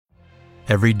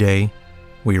Every day,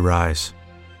 we rise,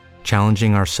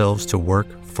 challenging ourselves to work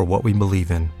for what we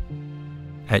believe in.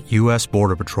 At U.S.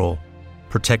 Border Patrol,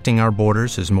 protecting our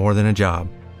borders is more than a job.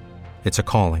 It's a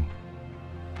calling.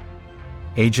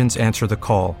 Agents answer the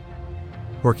call,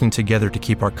 working together to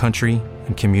keep our country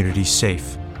and communities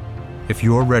safe. If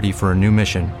you're ready for a new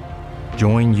mission,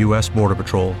 join U.S. Border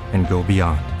Patrol and go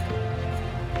beyond.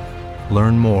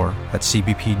 Learn more at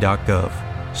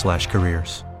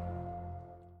cbp.gov/careers.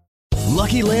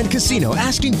 Lucky Land Casino,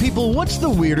 asking people, what's the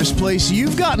weirdest place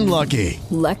you've gotten lucky?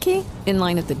 Lucky? In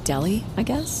line at the deli, I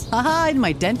guess? Aha, in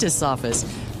my dentist's office.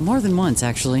 More than once,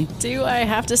 actually. Do I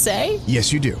have to say?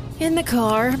 Yes, you do. In the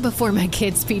car before my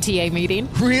kids' PTA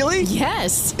meeting. Really?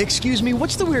 Yes. Excuse me,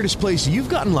 what's the weirdest place you've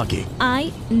gotten lucky?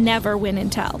 I never win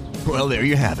and tell. Well, there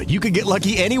you have it. You can get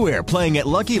lucky anywhere, playing at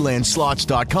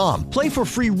LuckyLandSlots.com. Play for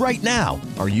free right now.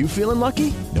 Are you feeling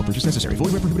lucky? No purchase necessary.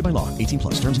 Void where prohibited by law.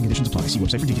 18+. Terms and conditions apply. See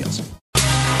website for details.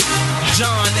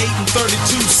 John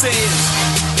 8:32 says,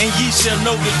 "And ye shall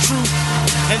know the truth,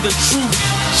 and the truth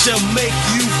shall make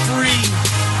you free."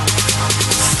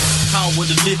 Power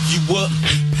to lift you up,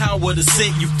 power to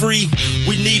set you free.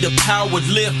 We need a power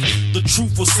lift. The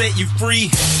truth will set you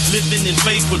free. Living in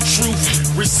faith for truth.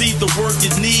 Receive the word you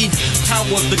need.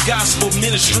 Power of the gospel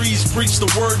ministries. Preach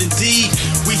the word indeed.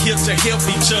 We here to help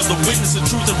each other. Witness the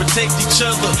truth and protect each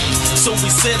other. So we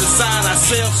set aside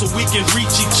ourselves so we can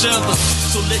reach each other.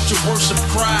 So let your worship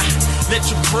cry. Let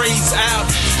your praise out.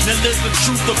 Now let the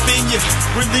truth up in you.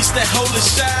 Release that holy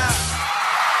shout.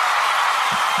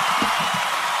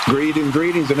 Greetings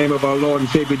in the name of our Lord and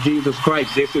Savior Jesus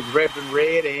Christ. This is Reverend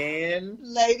Red and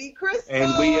Lady Crystal.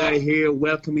 And we are here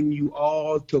welcoming you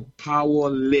all to Power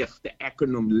Lift, the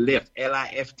acronym LIFT,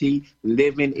 L-I-F-T,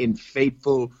 Living in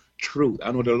Faithful Truth.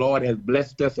 I know the Lord has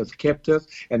blessed us, has kept us,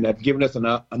 and has given us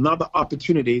another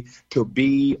opportunity to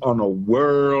be on a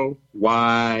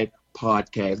worldwide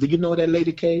podcast. Did you know that,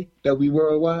 Lady K, that we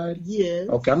worldwide? Yes.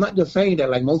 Okay, I'm not just saying that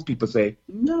like most people say.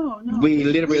 No. We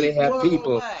literally have worldwide.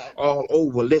 people all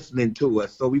over listening to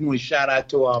us. So we want to shout out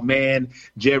to our man,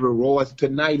 Jerry Royce.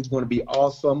 Tonight is going to be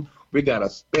awesome. We got a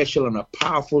special and a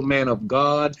powerful man of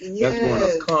God that's going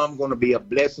to come, going to be a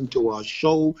blessing to our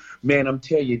show. Man, I'm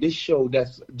telling you, this show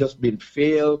that's just been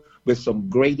filled with some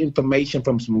great information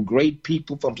from some great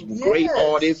people, from some great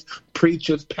artists,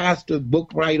 preachers, pastors,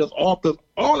 book writers, authors,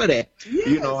 all of that.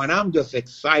 You know, and I'm just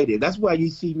excited. That's why you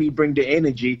see me bring the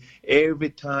energy every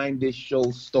time this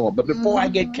show starts. But before I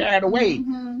get carried away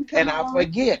and I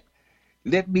forget,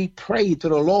 let me pray to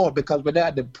the Lord, because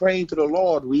without the praying to the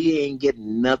Lord, we ain't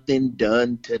getting nothing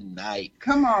done tonight.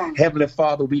 Come on. Heavenly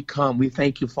Father, we come. We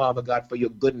thank you, Father God, for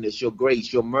your goodness, your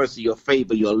grace, your mercy, your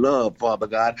favor, your love, Father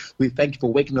God. We thank you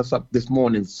for waking us up this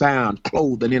morning sound,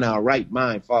 clothed, and in our right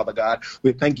mind, Father God.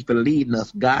 We thank you for leading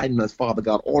us, guiding us, Father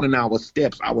God, ordering our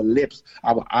steps, our lips,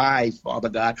 our eyes, Father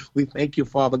God. We thank you,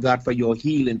 Father God, for your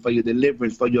healing, for your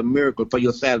deliverance, for your miracle, for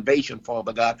your salvation,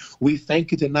 Father God. We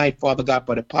thank you tonight, Father God,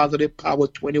 for the positive Power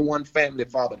 21 family,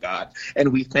 Father God.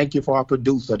 And we thank you for our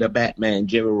producer, the Batman,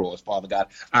 Jerry Royce, Father God.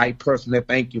 I personally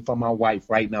thank you for my wife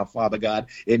right now, Father God,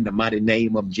 in the mighty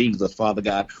name of Jesus, Father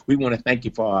God. We want to thank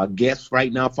you for our guests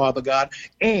right now, Father God,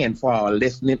 and for our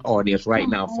listening audience right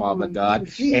now, Father God.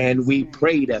 And we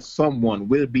pray that someone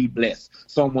will be blessed,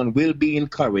 someone will be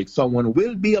encouraged, someone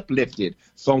will be uplifted,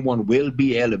 someone will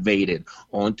be elevated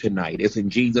on tonight. It's in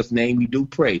Jesus' name we do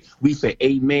pray. We say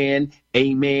amen,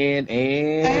 amen,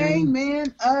 and amen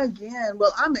again.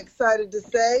 Well, I'm excited to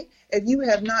say, if you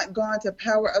have not gone to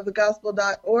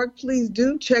powerofthegospel.org, please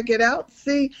do check it out.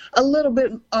 See a little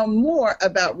bit more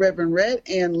about Reverend Red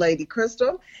and Lady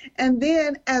Crystal. And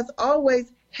then, as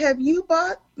always, have you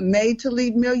bought Made to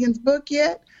Lead Millions book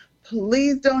yet?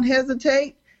 Please don't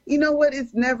hesitate. You know what?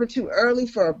 It's never too early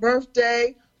for a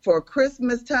birthday, for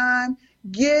Christmas time.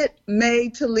 Get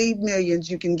Made to Lead Millions.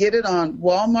 You can get it on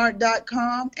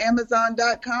Walmart.com,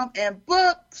 Amazon.com, and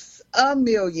Books A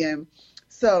Million.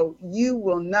 So you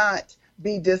will not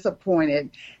be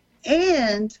disappointed.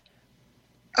 And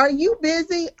are you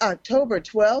busy October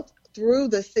 12th through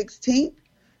the 16th,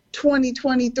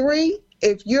 2023?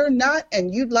 If you're not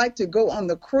and you'd like to go on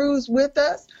the cruise with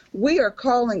us, we are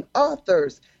calling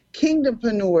authors,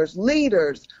 kingdompreneurs,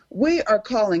 leaders. We are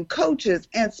calling coaches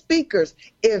and speakers.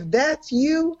 If that's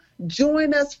you,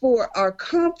 join us for our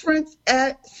Conference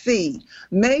at Sea,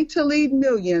 Made to Lead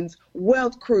Millions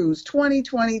Wealth Cruise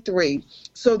 2023,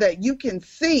 so that you can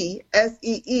see,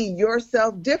 SEE,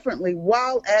 yourself differently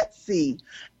while at sea.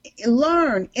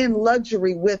 Learn in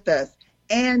luxury with us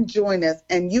and join us,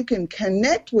 and you can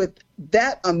connect with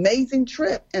that amazing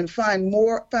trip and find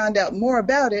out more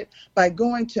about it by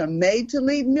going to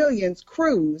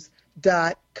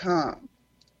MadeToLeadMillionsCruise.com.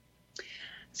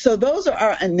 So those are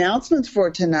our announcements for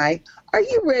tonight. Are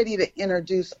you ready to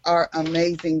introduce our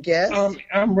amazing guest?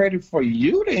 I'm ready for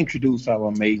you to introduce our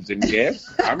amazing guest.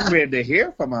 I'm ready to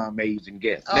hear from our amazing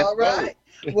guest. All right.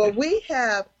 Well, we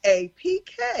have a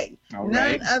PK,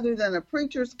 none other than a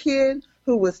preacher's kid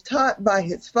who was taught by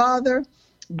his father,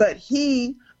 but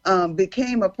he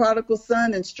became a prodigal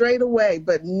son and strayed away.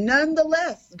 But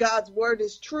nonetheless, God's word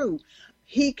is true.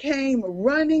 He came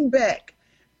running back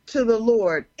to the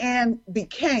Lord and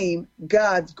became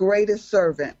God's greatest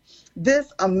servant.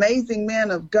 This amazing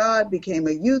man of God became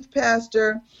a youth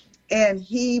pastor, and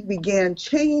he began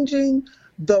changing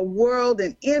the world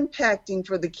and impacting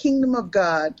for the kingdom of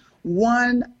God,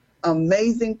 one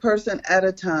amazing person at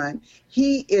a time.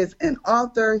 He is an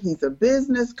author, he's a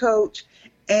business coach,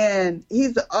 and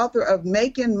he's the author of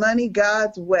Making Money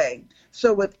God's Way.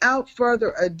 So without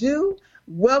further ado,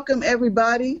 welcome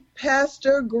everybody,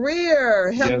 Pastor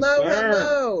Grier. Hello, yes,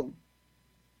 hello.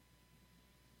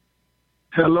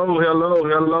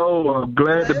 Hello. I'm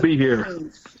glad to be here.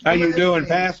 How you doing,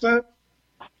 Pastor?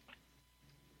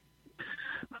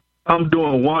 I'm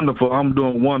doing wonderful.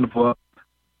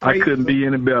 I couldn't be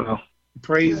any better.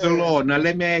 Praise the Lord. Now,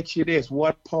 let me ask you this.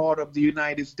 What part of the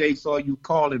United States are you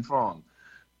calling from?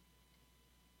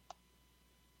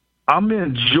 I'm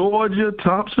in Georgia,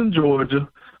 Thomson, Georgia,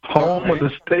 home of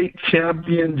the state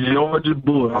champion Georgia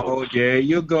Bulldogs. Oh, there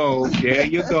you go. You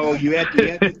had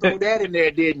to throw that in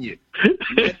there, didn't you?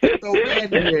 You had to throw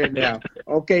that in there now.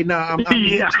 Okay, now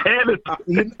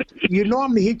you know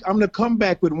I'm gonna come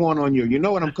back with one on you. You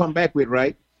know what I'm coming back with,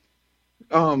 right?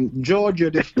 Georgia,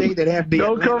 the state that have the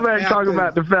Don't come back talking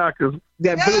about the Falcons.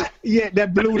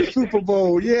 That blew the Super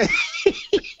Bowl, yeah.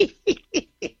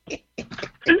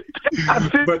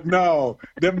 But no,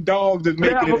 them dogs is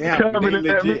making it happen. They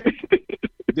legit.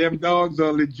 Them dogs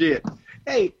are legit.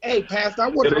 Hey, Pastor, I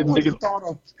want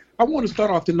to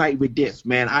start off tonight with this,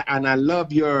 man. I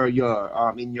love your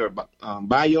in your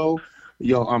bio,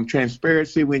 your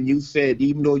transparency when you said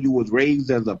even though you was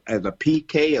raised as a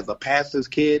PK, as a pastor's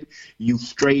kid, you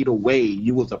strayed away.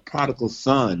 You was a prodigal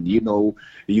son. You know,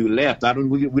 you left.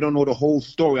 We don't know the whole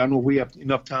story. I know we have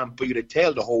enough time for you to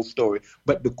tell the whole story.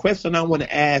 But the question I want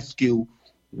to ask you,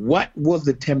 what was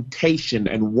the temptation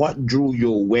and what drew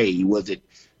you away? Was it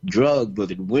drugs?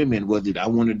 Was it women? Was it I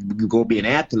wanted to go be an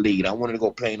athlete? I wanted to go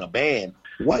play in a band.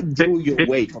 What drew you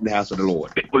away from the house of the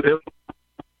Lord?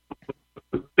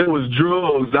 It was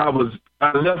drugs.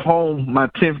 I left home my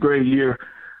 10th grade year,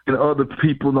 and other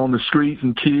people on the streets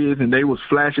and kids, and they was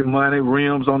flashing money,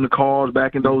 rims on the cars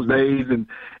back in those days,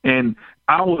 and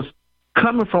I was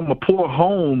coming from a poor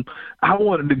home. I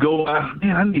wanted to go out.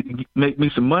 Man, I need to make me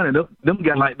some money. Them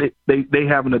guys like they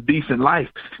having a decent life,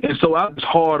 and so I was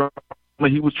hard on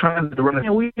him. He was trying to run.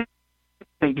 Man, we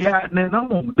ain't got nothing. I'm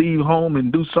gonna leave home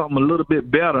and do something a little bit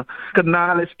better. Cause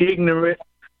now it's ignorant,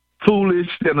 foolish,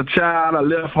 and a child. I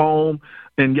left home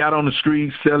and got on the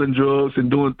streets selling drugs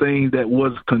and doing things that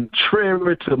was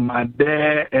contrary to my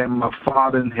dad and my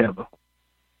father in heaven.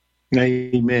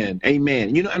 Amen.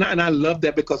 You know, and I love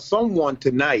that because someone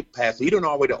tonight, Pastor, you don't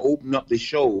already open up the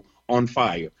show on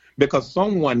fire because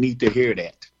someone need to hear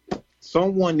that.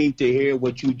 Someone need to hear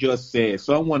what you just said.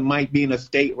 Someone might be in a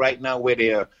state right now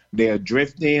where they're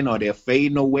drifting or they're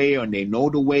fading away or they know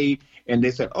the way, and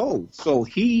they said, "Oh, so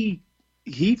he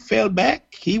fell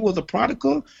back. He was a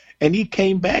prodigal, and he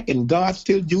came back, and God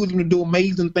still used him to do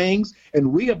amazing things."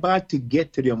 And we're about to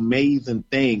get to the amazing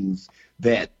things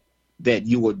that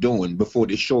you were doing before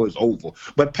the show is over.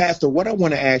 But, Pastor, what I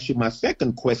want to ask you, my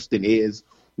second question is,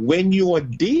 when you are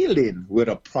dealing with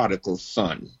a prodigal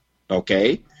son,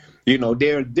 okay, you know,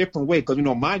 there are different ways. Because, you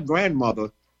know, my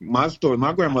grandmother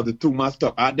threw my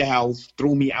stuff out the house,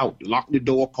 threw me out, locked the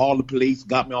door, called the police,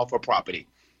 got me off her property.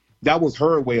 That was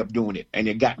her way of doing it, and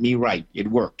it got me right. It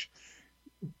worked.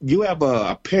 You have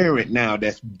a parent now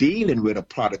that's dealing with a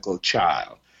prodigal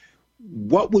child.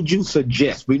 What would you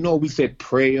suggest? We know we said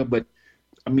prayer, but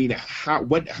I mean,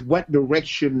 what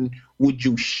direction would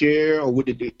you share, or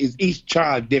is each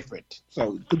child different?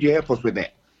 So could you help us with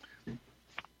that?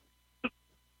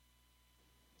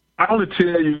 I want to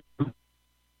tell you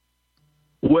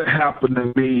what happened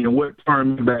to me and what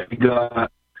turned me back to God.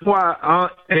 Why I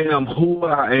am who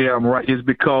I am, right, is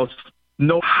because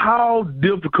know how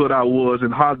difficult I was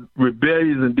and how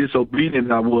rebellious and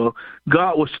disobedient I was,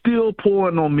 God was still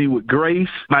pouring on me with grace.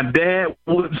 My dad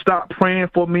wouldn't stop praying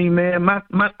for me, man.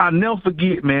 I never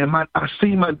forget, man. I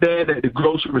see my dad at the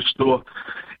grocery store,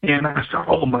 and I said,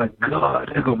 "Oh my God,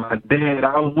 there go my dad."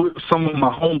 I was with some of my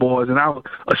homeboys, and I was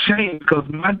ashamed because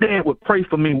my dad would pray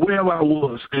for me wherever I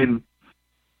was. And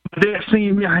my dad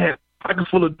seen me. I had pocket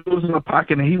full of dollars in my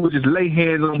pocket, and he would just lay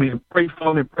hands on me and pray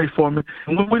for me.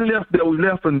 And when we left there, we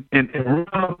left and ran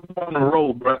up on the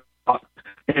road, bro.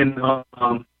 And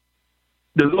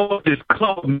the Lord just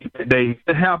covered me that day.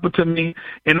 It happened to me,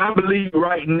 and I believe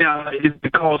right now it's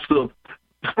because of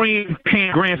praying,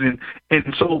 parents,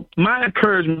 and so my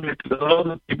encouragement to the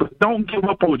other people: don't give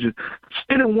up on you.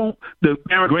 Still want the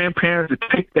grandparents to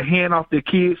take the hand off their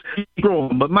kids, grow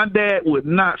them. But my dad would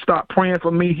not stop praying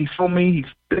for me. He saw me, he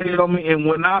stayed on me, and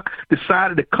when I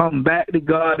decided to come back to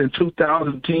God in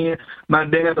 2010, my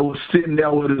dad was sitting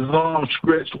there with his arms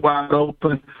stretched wide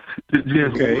open to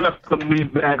just welcome me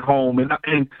back home, and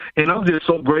I'm just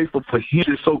so grateful for him.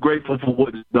 Just so grateful for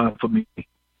what he's done for me.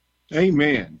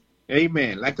 Amen.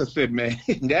 Amen. Like I said, man,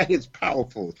 that is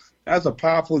powerful. That's a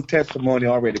powerful testimony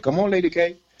already. Come on, Lady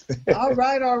K. All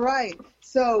right.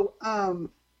 So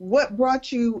what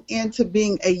brought you into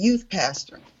being a youth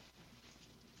pastor?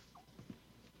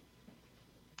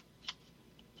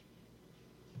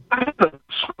 I had a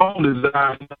strong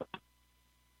desire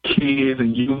for kids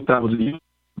and youth. I was a youth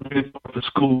mentor for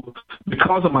school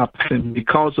because of my passion,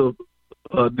 because of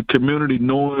the community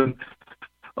knowing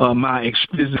my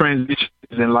experience transitions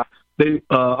in life.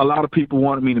 A lot of people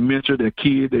wanted me to mentor their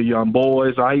kids, their young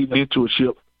boys. I even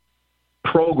mentorship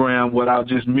program where I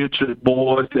just mentored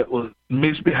boys that was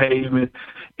misbehaving.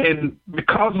 And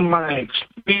because of my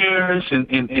experience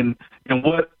and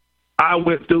what I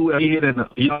went through as a kid and a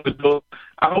young adult,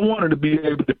 I wanted to be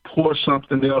able to pour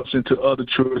something else into other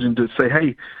children to say,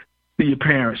 hey, to your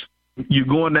parents, you're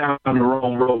going down the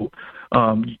wrong road.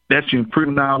 That's your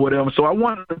improvement now, whatever. So I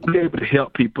wanted to be able to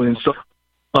help people. And so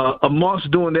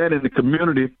amongst doing that in the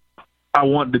community, I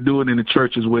wanted to do it in the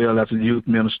church as well as a youth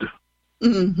minister.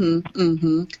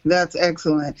 That's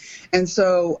excellent. And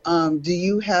so do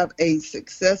you have a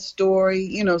success story?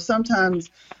 You know, sometimes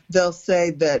they'll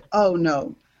say that, oh,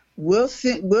 no, we'll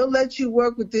let you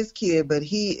work with this kid, but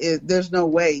there's no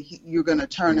way you're going to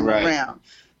turn him around.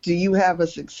 Do you have a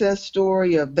success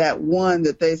story of that one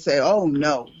that they say, oh,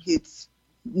 no, it's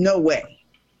no way?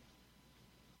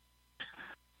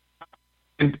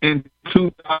 In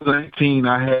 2018,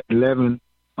 I had 11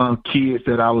 kids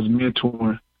that I was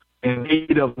mentoring, and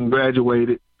 8 of them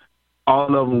graduated.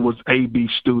 All of them was A/B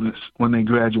students when they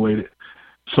graduated.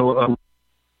 So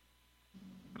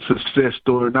success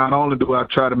story. Not only do I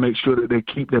try to make sure that they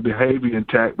keep their behavior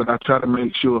intact, but I try to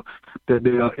make sure that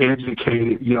they are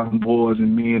educated young boys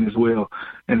and men as well.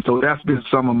 And so that's been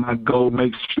some of my goal,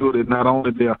 make sure that not only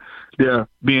they're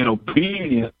being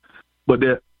obedient, but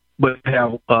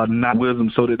have not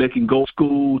wisdom so that they can go to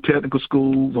school, technical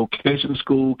school, vocational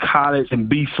school, college, and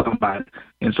be somebody.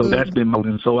 And so that's been my,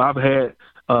 and so I've had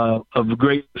a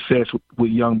great success with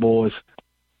young boys.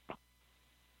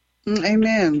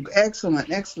 Amen. Excellent.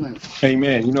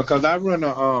 Amen. You know, because I run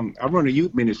a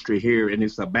youth ministry here, and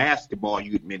it's a basketball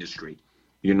youth ministry.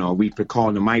 You know, we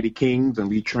call them Mighty Kings, and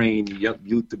we train young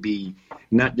youth to be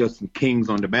not just kings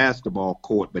on the basketball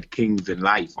court, but kings in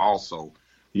life also.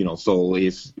 You know, so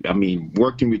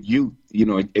working with youth, you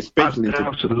know, especially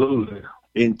absolutely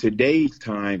in today's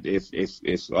time,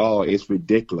 it's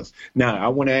ridiculous. Now, I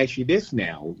want to ask you this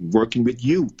now, working with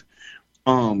youth.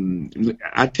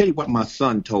 I tell you what my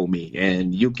son told me,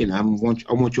 and I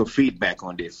want your feedback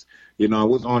on this. You know, I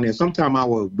was on there sometime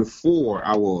before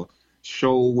our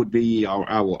show would be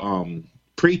our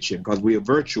preaching, because we are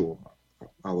virtual,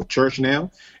 our church now.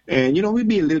 And, you know, we'd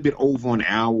be a little bit over an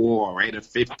hour or right at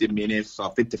 50 minutes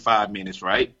or 55 minutes,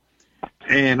 right?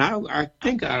 And I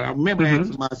think I remember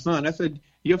asking my son, I said,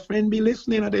 your friend be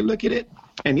listening? Or they look at it?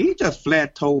 And he just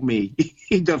flat told me,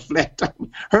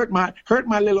 hurt my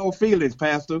little old feelings,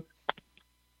 Pastor.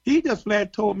 He just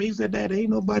flat told me, he said, that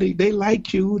ain't nobody, they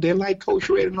like you, they like Coach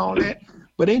Red and all that,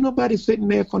 but ain't nobody sitting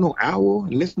there for no hour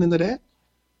and listening to that.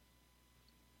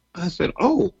 I said,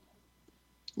 oh,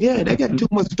 yeah, they got too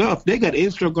much stuff. They got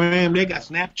Instagram, they got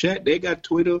Snapchat, they got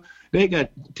Twitter, they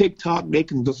got TikTok, they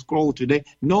can just scroll today.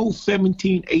 No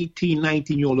 17, 18,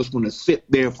 19-year-old is going to sit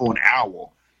there for an hour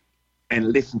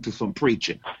and listen to some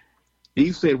preaching.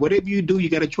 He said, whatever you do, you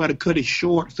got to try to cut it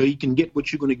short so you can get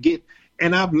what you're going to get.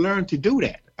 And I've learned to do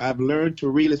that. I've learned to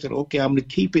really say, okay, I'm going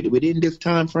to keep it within this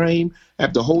time frame.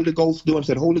 After the Holy Ghost do, I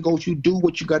said, Holy Ghost, you do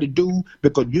what you got to do,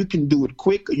 because you can do it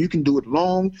quick, or you can do it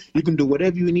long, you can do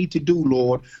whatever you need to do,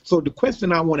 Lord. So the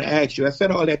question I want to ask you, I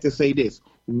said all that to say this.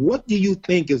 What do you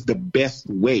think is the best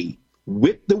way,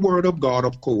 with the word of God,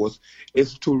 of course,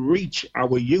 is to reach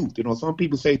our youth? You know, some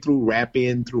people say through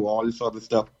rapping, through all this other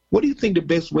stuff. What do you think the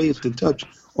best way is to touch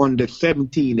on the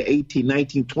 17, the 18,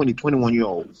 19, 20,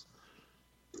 21-year-olds?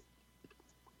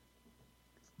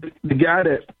 The guy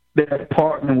that that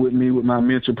partnered with me with my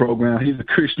mentor program. He's a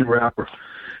Christian rapper,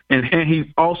 and he's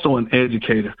also an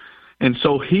educator. And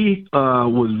so he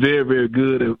was very, very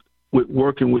good with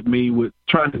working with me, with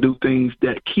trying to do things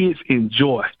that kids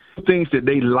enjoy, things that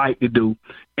they like to do,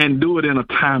 and do it in a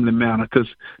timely manner, because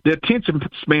their attention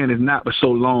span is not but so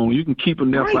long. You can keep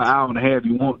them there for an hour and a half if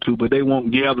you want to, but they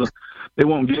won't gather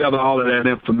all of that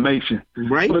information.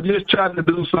 Right. So just try to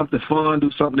do something fun,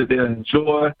 do something that they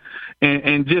enjoy,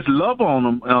 and just love on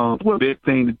them. One big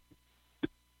thing to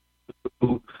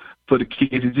do for the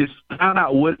kids is just find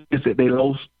out what it is that they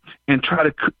lost, and try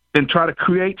to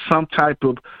create some type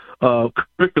of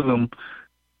curriculum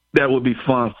that would be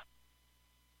fun.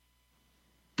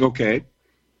 Okay.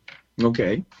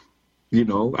 You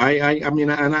know, I mean,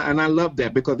 and I love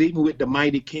that, because even with the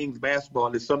Mighty Kings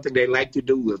basketball, it's something they like to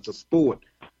do. It's a sport,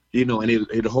 you know, and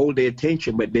it'll hold their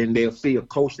attention, but then they'll see a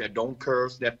coach that don't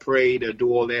curse, that pray, that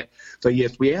do all that. So,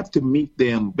 yes, we have to meet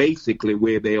them basically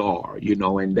where they are, you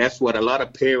know, and that's what a lot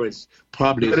of parents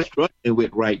probably are struggling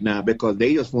with right now, because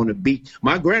they just want to beat.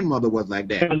 My grandmother was like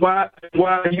that. And why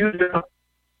are you there?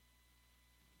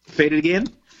 Say it again?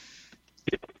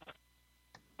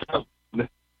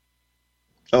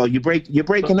 Oh, you're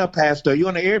breaking up, Pastor. Are you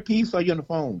on the earpiece or are you on the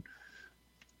phone?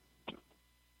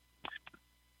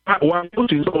 Why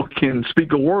don't you can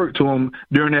speak a word to them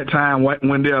during that time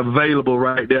when they're available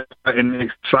right there and they're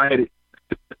excited?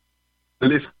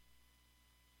 Listen.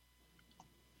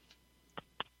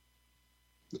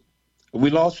 We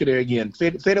lost you there again.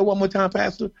 Say that one more time,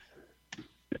 Pastor.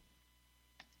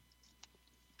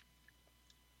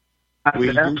 I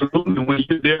said, absolutely. When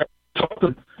you're there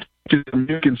talking to them,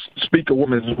 you can speak a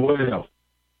woman as well.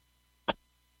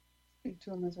 Speak to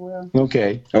them as well.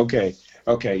 Okay,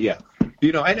 yeah.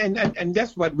 You know, and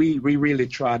that's what we really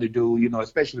try to do, you know,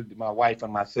 especially my wife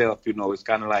and myself, you know. It's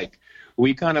kind of like,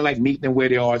 we kind of like meet them where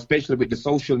they are, especially with the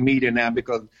social media now,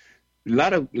 because a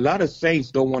lot of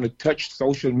saints don't want to touch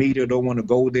social media, don't want to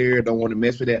go there, don't want to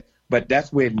mess with that. But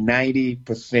that's where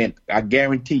 90%, I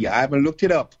guarantee you, I haven't looked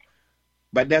it up,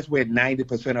 but that's where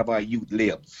 90% of our youth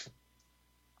lives.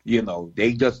 You know,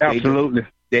 they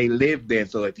live there.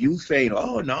 So if you say,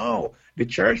 oh, no, the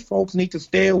church folks need to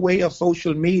stay away of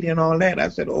social media and all that, I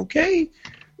said, okay.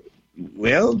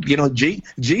 Well, you know,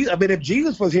 I bet if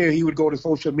Jesus was here, he would go to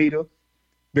social media,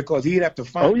 because he'd have to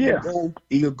find,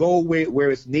 he'll go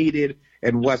where it's needed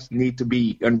and what's need to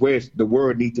be, and where the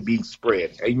word need to be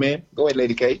spread. Amen. Go ahead,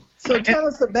 Lady Kate. So tell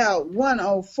us about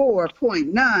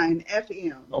 104.9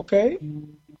 FM. Okay.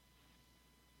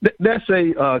 That's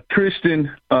a Christian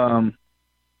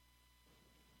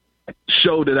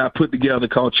show that I put together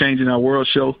called Changing Our World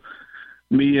Show.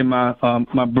 Me and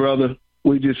my brother,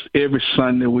 we just every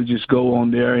Sunday we just go on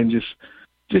there and just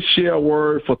share a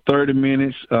word for 30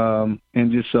 minutes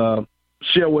and just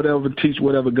share whatever, teach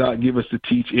whatever God give us to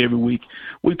teach every week.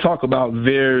 We talk about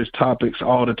various topics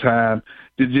all the time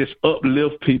to just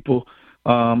uplift people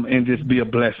and just be a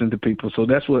blessing to people. So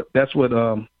that's what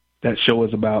that show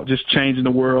is about, just changing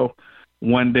the world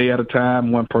one day at a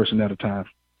time, one person at a time.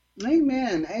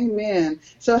 Amen.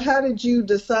 So how did you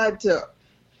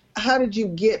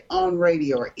get on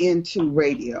radio or into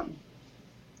radio?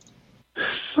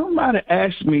 Somebody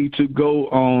asked me to go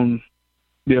on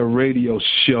their radio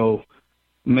show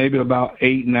maybe about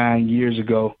 8-9 years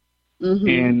ago. Mm-hmm.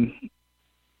 And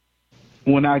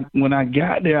when I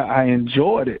got there, I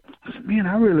enjoyed it. I said, man,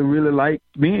 I really, really like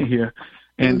being here.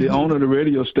 And the owner of the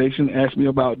radio station asked me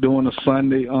about doing a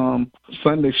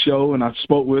Sunday show, and I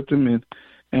spoke with him,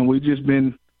 and we've just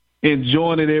been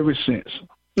enjoying it ever since.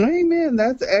 Amen.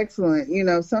 That's excellent. You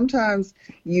know, sometimes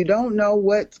you don't know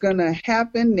what's going to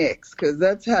happen next, because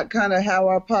that's how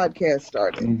our podcast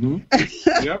started.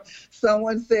 Mm-hmm. Yep.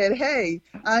 Someone said, hey,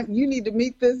 you need to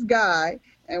meet this guy,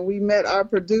 and we met our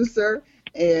producer,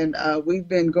 and we've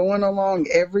been going along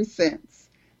ever since.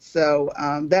 So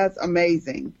that's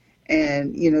amazing.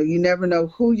 And, you know, you never know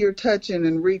who you're touching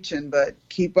and reaching, but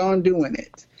keep on doing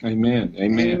it.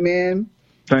 Amen.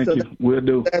 Thank you. We'll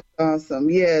do. That's awesome.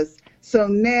 Yes. So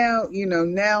now, I'm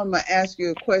going to ask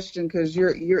you a question, because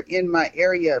you're in my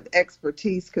area of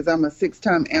expertise, because I'm a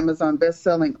 6-time Amazon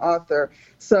best-selling author.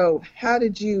 So how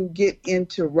did you get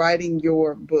into writing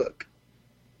your book?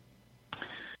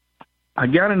 I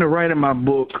got into writing my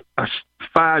book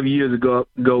 5 years ago.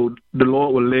 The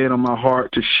Lord was laying on my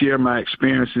heart to share my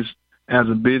experiences as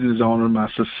a business owner, my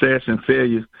success and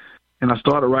failures. And I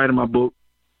started writing my book.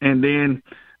 And then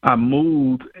I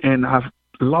moved, and I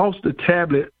lost the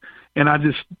tablet, and I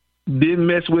just didn't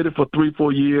mess with it for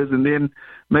 3-4 years. And then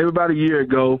maybe about a year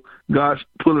ago, God's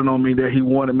pulling on me that he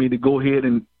wanted me to go ahead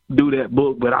and do that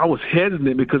book, but I was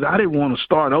hesitant because I didn't want to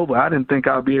start over. I didn't think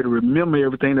I'd be able to remember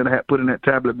everything that I had put in that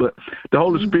tablet, but the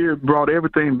Holy Spirit brought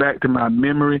everything back to my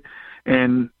memory,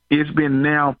 and it's been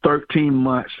now 13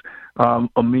 months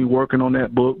of me working on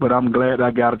that book, but I'm glad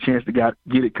I got a chance to get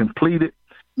it completed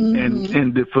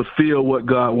and to fulfill what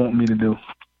God wants me to do.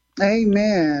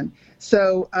 Amen.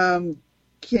 So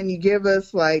can you give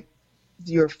us like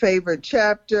your favorite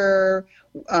chapter?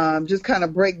 Just kind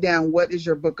of break down what is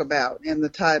your book about and the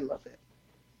title of it.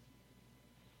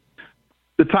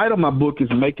 The title of my book is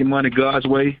Making Money God's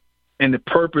Way, and the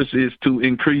purpose is to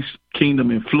increase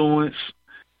kingdom influence,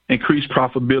 increase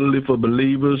profitability for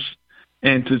believers,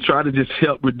 and to try to just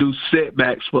help reduce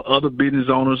setbacks for other business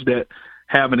owners that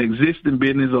have an existing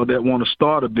business or that want to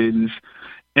start a business.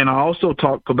 And I also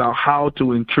talk about how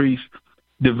to increase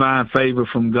divine favor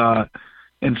from God.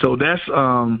 And so that's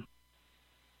one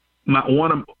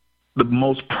of the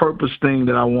most purpose thing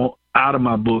that I want out of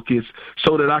my book is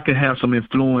so that I can have some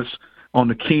influence on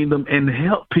the kingdom and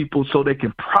help people so they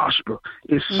can prosper.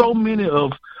 It's so many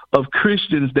of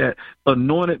Christians that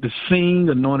anointed to sing,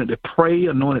 anointed to pray,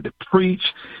 anointed to preach,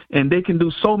 and they can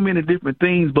do so many different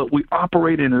things, but we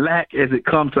operate in lack as it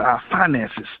comes to our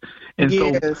finances. And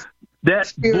so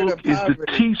that book is to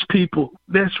teach people.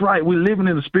 That's right. We're living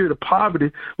in the spirit of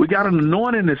poverty. We got an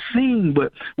anointing to sing,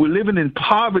 but we're living in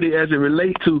poverty as it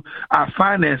relates to our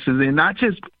finances. And I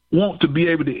just want to be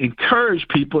able to encourage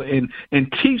people and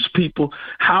teach people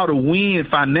how to win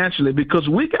financially, because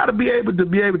we got to be able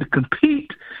to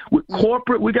compete with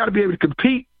corporate. We got to be able to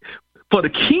compete for the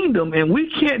kingdom, and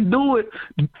we can't do it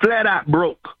flat out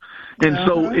broke. And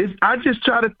so I just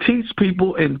try to teach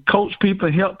people and coach people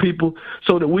and help people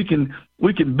so that we can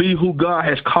be who God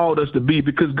has called us to be.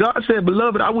 Because God said,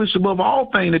 beloved, I wish above all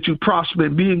things that you prosper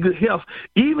and be in good health,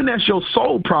 even as your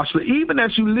soul prosper, even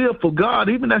as you live for God,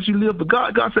 even as you live for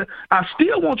God. God said, I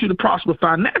still want you to prosper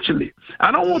financially.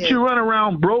 I don't want you to run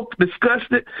around broke,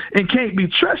 disgusted, and can't be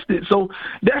trusted. So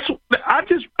I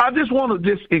just want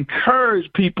to just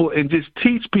encourage people and just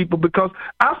teach people, because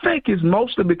I think it's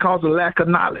mostly because of lack of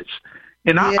knowledge.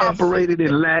 And I operated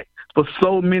in lack for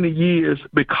so many years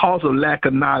because of lack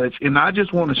of knowledge. And I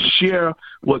just want to share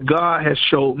what God has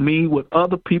showed me, what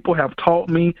other people have taught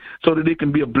me, so that it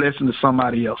can be a blessing to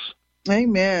somebody else.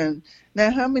 Amen.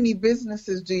 Now, how many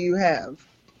businesses do you have?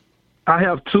 I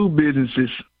have 2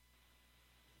 businesses.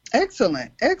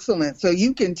 Excellent. Excellent. So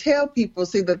you can tell people,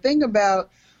 see, the thing about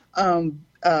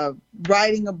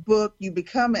writing a book, you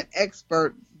become an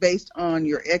expert based on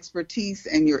your expertise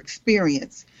and your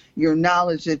experience, your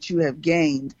knowledge that you have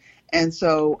gained. And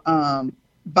so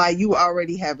by you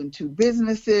already having 2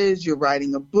 businesses, you're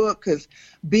writing a book, because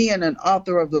being an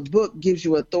author of the book gives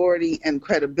you authority and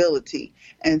credibility.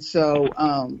 And so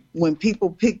when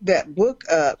people pick that book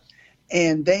up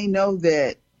and they know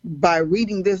that by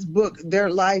reading this book, their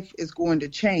life is going to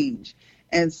change.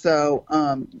 And so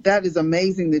that is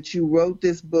amazing that you wrote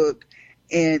this book.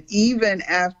 And even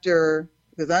after,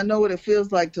 because I know what it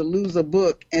feels like to lose a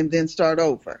book and then start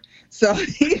over. So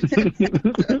even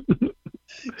after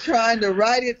trying to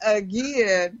write it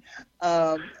again,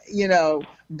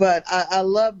 but I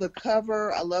love the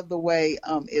cover. I love the way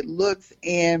it looks.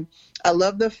 And I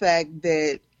love the fact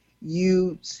that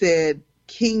you said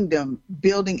kingdom,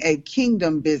 building a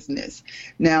kingdom business.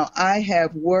 Now, I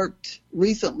have worked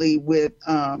recently with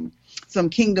some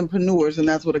kingdompreneurs, and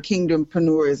that's what a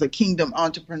kingdompreneur is, a kingdom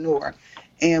entrepreneur.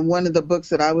 And one of the books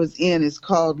that I was in is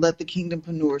called Let the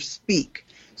Kingdompreneur Speak.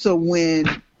 So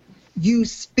when you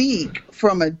speak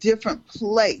from a different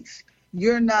place,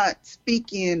 you're not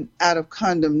speaking out of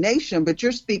condemnation, but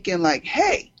you're speaking like,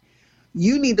 hey,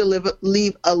 you need to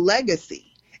leave a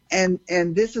legacy. And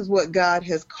this is what God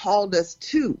has called us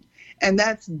to. And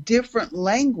that's different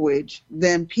language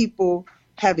than people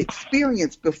have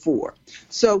experienced before.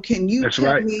 So can you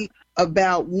tell me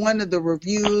about one of the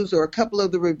reviews or a couple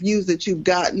of the reviews that you've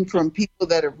gotten from people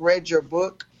that have read your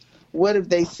book? What have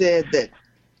they said that?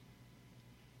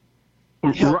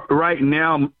 Right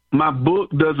now, my book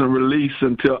doesn't release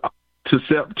until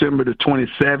September the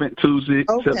 27th, Tuesday,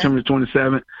 September the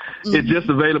 27th. It's just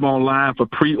available online for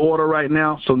pre-order right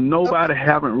now. So nobody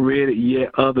haven't read it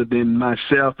yet other than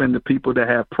myself and the people that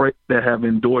have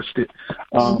endorsed it.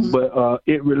 But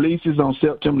it releases on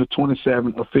September the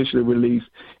 27th, officially released,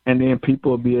 and then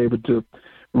people will be able to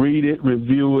read it,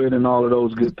 review it, and all of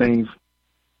those good things.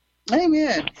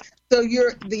 Amen. So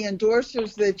the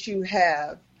endorsers that you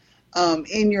have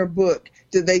in your book,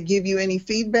 did they give you any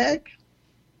feedback?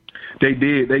 They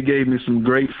did. They gave me some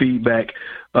great feedback.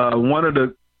 One of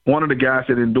the guys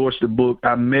that endorsed the book,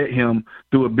 I met him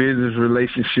through a business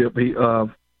relationship.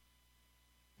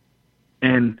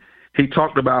 And he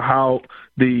talked about how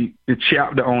the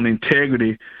chapter on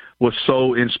integrity was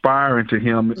so inspiring to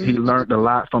him. He learned a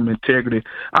lot from integrity.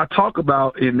 I talk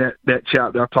about in that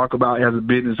chapter, I talk about as a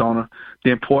business owner,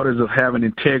 the importance of having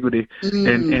integrity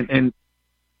and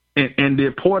the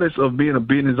importance of being a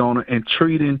business owner and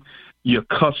treating your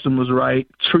customers right,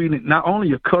 treating not only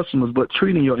your customers, but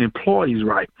treating your employees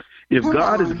right. If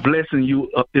God is blessing you,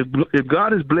 if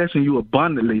God is blessing you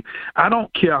abundantly, I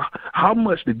don't care how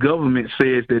much the government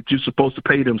says that you're supposed to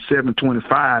pay them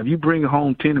 $725. You bring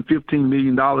home $10 and $15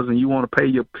 million, and you want to pay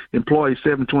your employees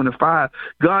 $725.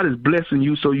 God is blessing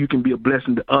you so you can be a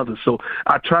blessing to others. So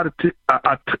I try to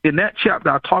in that chapter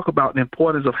I talk about the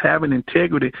importance of having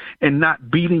integrity and not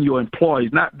beating your employees,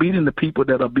 not beating the people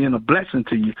that are being a blessing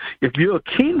to you. If you're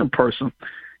a kingdom person,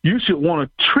 you should want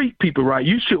to treat people right.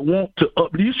 You should want to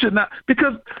you should not,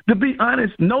 because to be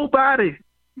honest, nobody,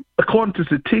 according to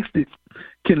statistics,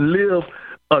 can live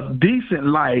a decent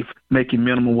life making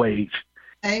minimum wage.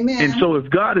 Amen. And so if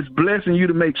God is blessing you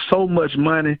to make so much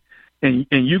money and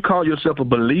you call yourself a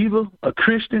believer, a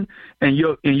Christian, and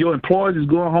your employees is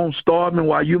going home starving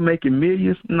while you're making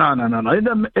millions, no.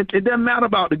 It doesn't matter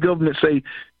about the government say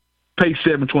pay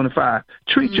 $725.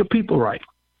 Treat your people right.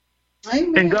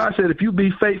 Amen. And God said, if you be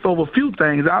faithful over a few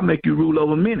things, I'll make you rule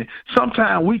over many.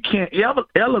 Sometimes we can't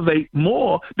elevate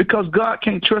more because God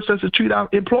can't trust us to treat our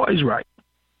employees right.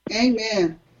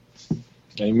 Amen.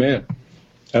 Amen.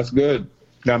 That's good.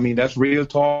 I mean, that's real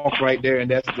talk right there, and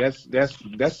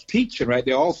that's teaching right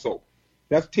there also.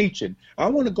 That's teaching. I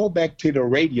want to go back to the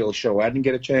radio show. I didn't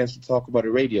get a chance to talk about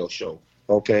the radio show,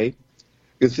 okay?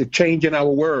 It's a change in our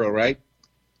world, right?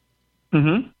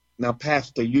 Mm-hmm. Now,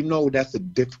 Pastor, you know that's a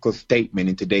difficult statement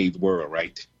in today's world,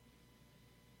 right?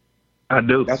 I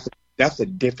do. That's a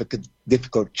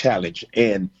difficult challenge.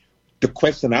 And the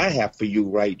question I have for you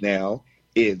right now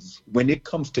is, when it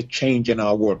comes to changing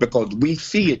our world, because we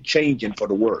see it changing for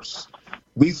the worse.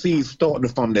 We see it starting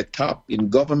from the top in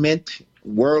government,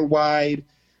 worldwide,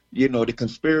 the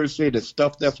conspiracy, the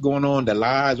stuff that's going on, the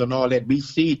lies and all that. We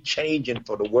see it changing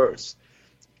for the worse.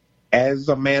 As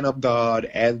a man of God,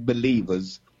 as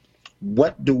believers,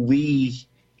 what do we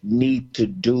need to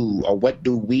do, or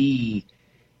okay,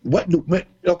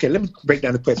 let me break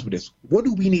down the question for this. What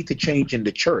do we need to change in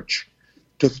the church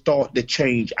to start the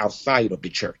change outside of the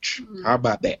church? How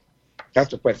about that? That's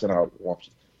the question I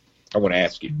want to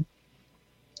ask you.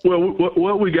 Well,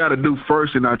 what we got to do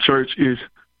first in our church is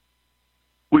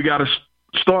we got to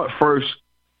start first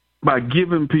by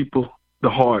giving people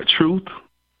the hard truth.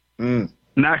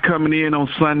 Not coming in on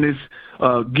Sundays,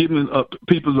 giving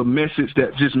people a message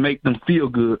that just make them feel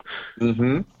good.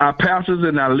 Mm-hmm. Our pastors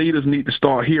and our leaders need to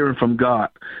start hearing from God.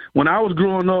 When I was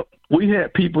growing up, we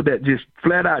had people that just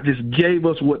flat out just gave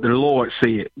us what the Lord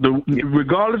said.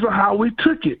 Regardless of how we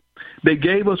took it, they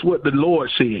gave us what the Lord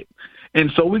said.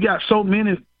 And so we got so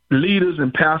many leaders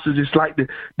and pastors just like to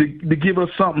give us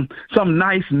some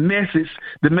nice message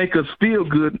to make us feel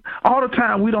good. All the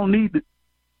time, we don't need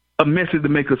a message to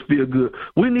make us feel good.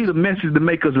 We need a message to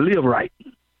make us live right.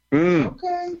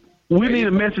 Okay. We need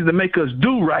a message to make us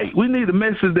do right. We need a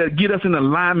message that get us in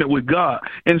alignment with God.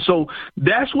 And so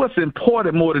that's what's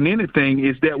important more than anything,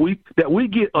 is that we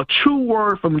get a true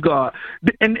word from God.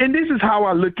 And this is how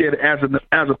I look at it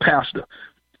as a pastor.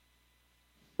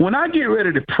 When I get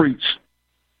ready to preach,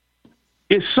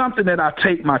 it's something that I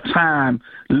take my time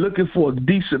looking for a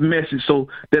decent message so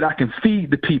that I can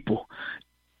feed the people.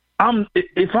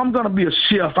 If I'm going to be a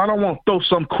chef, I don't want to throw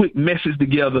some quick message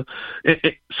together,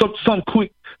 some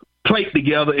quick plate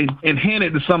together and hand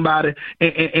it to somebody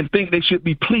and think they should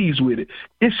be pleased with it.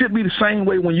 It should be the same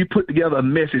way when you put together a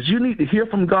message. You need to hear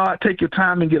from God, take your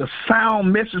time and get a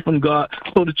sound message from God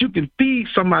so that you can feed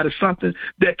somebody something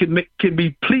that can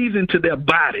be pleasing to their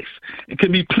bodies. It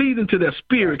can be pleasing to their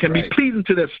spirit, can be pleasing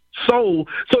to their soul,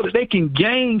 so that they can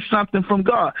gain something from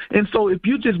God. And so if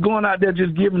you're just going out there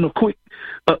just giving a quick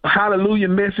hallelujah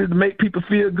message to make people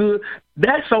feel good,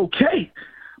 that's okay.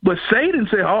 But Satan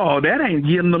said, that ain't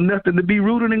giving them nothing to be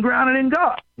rooted and grounded in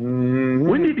God. Mm-hmm.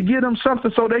 We need to give them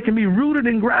something so they can be rooted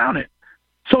and grounded,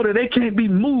 so that they can't be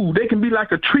moved. They can be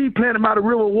like a tree planted by the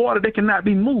river of water. They cannot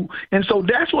be moved. And so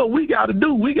that's what we got to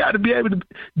do. We got to be able to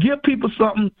give people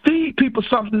something, feed people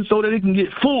something so that they can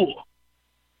get full.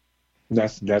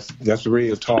 That's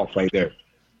real talk right there.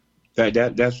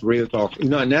 That's real talk.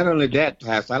 Not only that,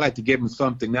 Pastor, I like to give them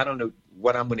something, not only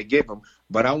what I'm going to give them,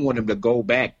 but I want them to go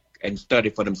back and study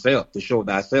for themselves, to show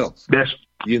thyself.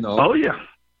 Oh yeah.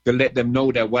 To let them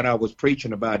know that what I was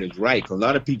preaching about is right. A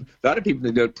lot of people,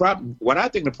 the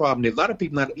problem is a lot of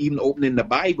people not even opening the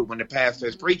Bible when the pastor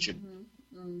is preaching.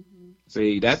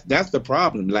 See, that's the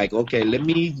problem. Like, okay, let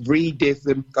me read this,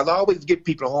 because I always give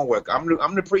people homework. I'm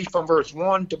to preach from verse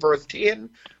 1 to verse 10,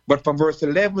 but from verse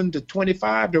 11 to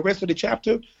 25, the rest of the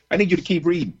chapter, I need you to keep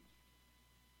reading.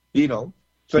 So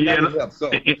yeah, that will help. So,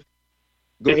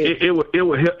 go ahead.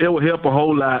 It will help a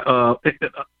whole lot.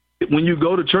 When you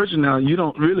go to church now, you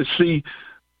don't really see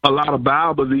a lot of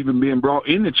Bibles even being brought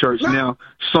in the church. No. Now,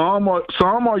 some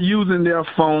are using their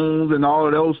phones and all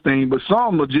of those things, but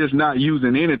some are just not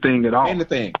using anything at all.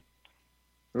 Anything.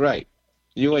 Right.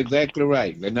 You're exactly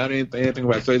right. They're not anything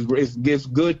right. So it's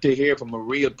good to hear from a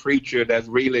real preacher that's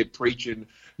really preaching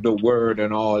the word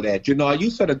and all that. You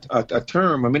said a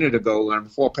term a minute ago, and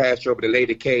before I pass you over to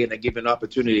Lady K, and I give you an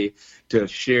opportunity to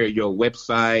share your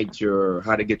website,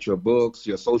 how to get your books,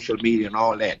 your social media, and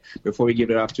all that. Before we give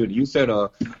it an opportunity, you said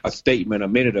a statement a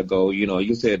minute ago.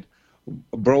 You said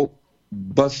broke,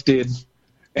 busted,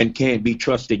 and can't be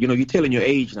trusted. You're telling your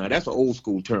age now. That's an old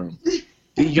school term.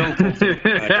 These young folks don't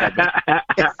know about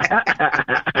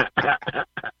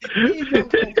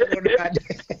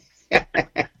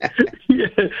that.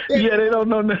 Yeah, they don't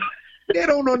know nothing. They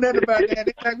don't know nothing about that.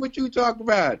 It's like, what you talking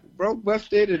about? Broke,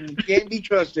 busted, and can't be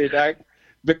trusted.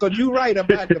 Because you're right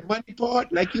about the money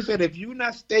part. Like you said, if you're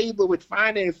not stable with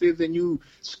finances and you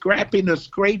scrapping or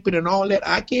scraping and all that,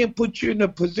 I can't put you in a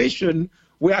position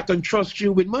where I can trust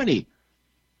you with money.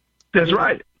 That's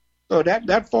right. So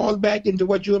that falls back into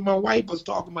what you and my wife was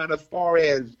talking about as far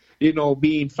as,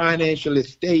 being financially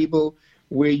stable,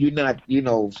 where you're not,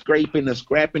 scraping or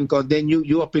scrapping, because then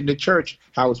you up in the church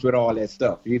house with all that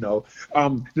stuff, The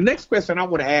next question I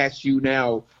want to ask you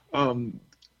now,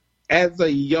 as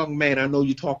a young man, I know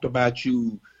you talked about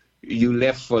you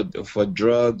left for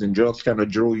drugs, and drugs kind of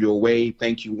drew you away.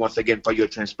 Thank you once again for your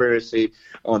transparency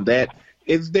on that.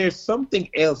 Is there something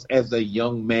else as a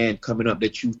young man coming up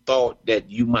that you thought that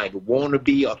you might want to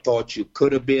be or thought you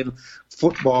could have been?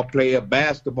 Football player,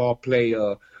 basketball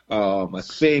player, a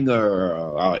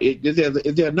singer?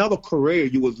 Is there another career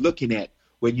you was looking at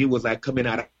when you was like coming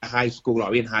out of high school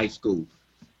or in high school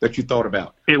that you thought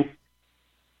about?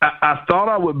 I thought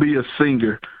I would be a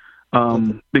singer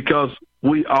because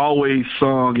we always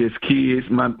sung as kids.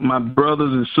 My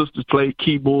brothers and sisters played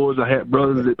keyboards. I had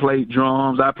brothers that played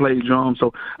drums. I played drums.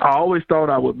 So I always thought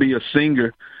I would be a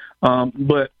singer.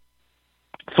 But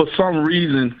for some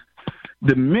reason,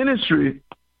 the ministry,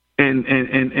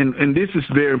 and this is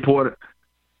very important,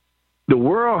 the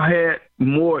world had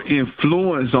more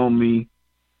influence on me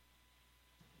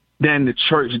than the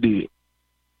church did.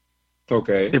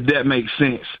 Okay. If that makes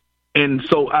sense. And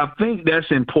so I think that's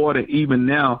important even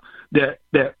now that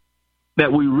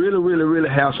we really, really, really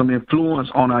have some influence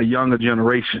on our younger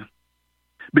generation.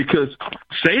 Because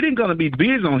Satan's going to be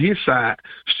busy on his side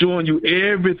showing you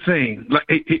everything.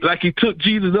 Like he took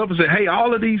Jesus up and said, hey,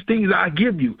 all of these things I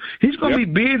give you. He's going to be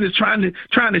busy trying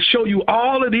to show you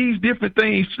all of these different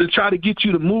things to try to get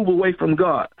you to move away from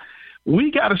God.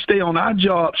 We got to stay on our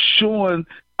job showing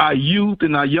our youth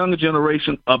and our younger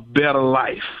generation a better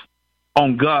life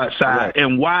on God's side, right,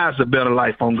 and why is a better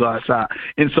life on God's side.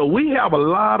 And so we have a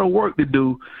lot of work to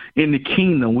do in the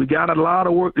kingdom. We got a lot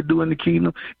of work to do in the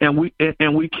kingdom, and we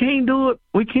can't do it.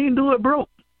 We can't do it broke.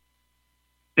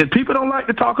 And people don't like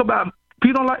to talk about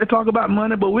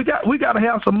money, but we got to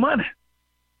have some money.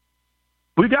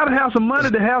 We got to have some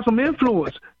money to have some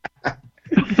influence.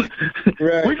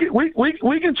 Right.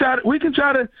 We can try to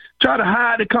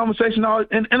hide the conversation,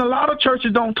 and a lot of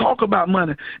churches don't talk about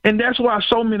money, and that's why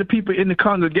so many people in the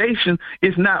congregation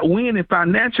is not winning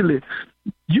financially.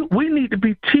 We need to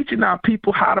be teaching our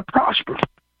people how to prosper.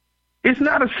 It's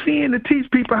not a sin to teach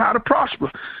people how to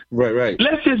prosper. Right.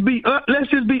 Let's just be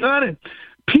honest.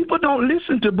 People don't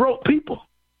listen to broke people.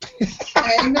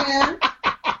 Amen.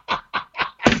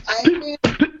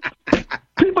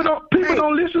 People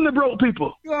don't listen to broke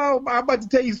people. Oh, I'm about to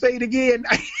tell you, say it again.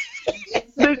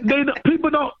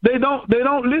 People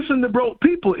don't listen to broke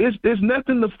people. It's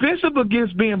nothing offensive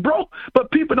against being broke, but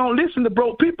people don't listen to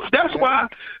broke people. That's why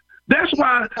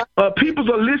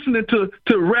people are listening to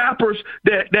rappers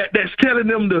that's telling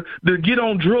them to get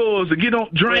on drugs or get on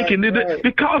drinking, right.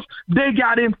 Because they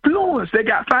got influence. They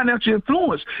got financial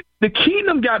influence. The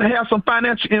kingdom got to have some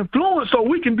financial influence so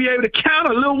we can be able to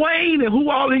counter Lil Wayne and who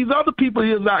all these other people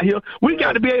is out here. We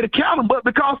got to be able to count them. But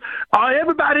because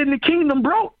everybody in the kingdom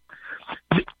broke,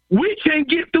 we can't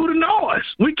get through the noise.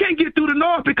 We can't get through the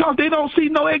noise because they don't see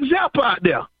no example out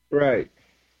there. Right.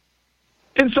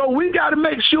 And so we got to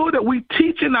make sure that we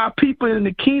teaching our people in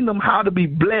the kingdom how to be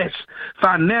blessed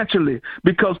financially,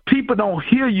 because people don't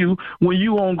hear you when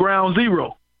you on ground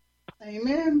zero.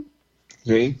 Amen.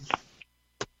 See,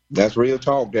 that's real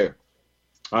talk there.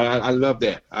 I love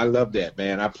that. I love that,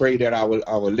 man. I pray that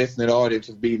our listening audience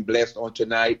is being blessed on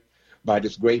tonight by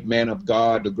this great man of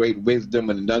God, the great wisdom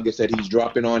and the nuggets that he's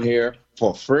dropping on here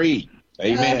for free.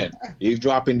 Amen. He's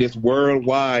dropping this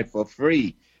worldwide for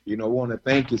free. We want to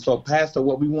thank you. So, Pastor,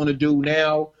 what we want to do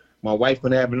now, my wife's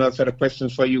going to have another set of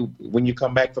questions for you when you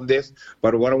come back from this.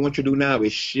 But what I want you to do now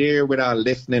is share with our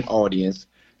listening audience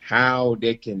how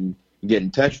they can get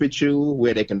in touch with you,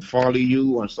 where they can follow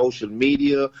you on social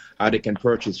media, how they can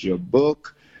purchase your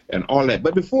book, and all that.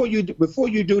 But before you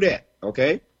do that,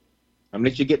 okay, I'm going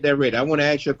to let you get that ready. I want to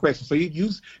ask you a question. So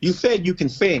you said you can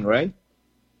sing, right?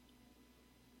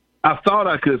 I thought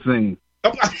I could sing.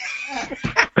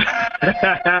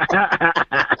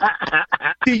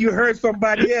 See, you heard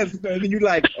somebody else, and you're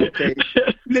like, okay,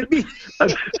 let me.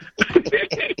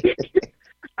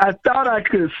 I thought I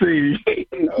could sing.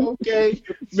 Okay,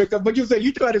 but you said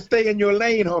you try to stay in your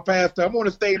lane, huh, Pastor? I want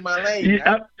to stay in my lane.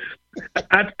 Yeah,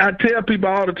 I tell people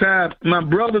all the time, my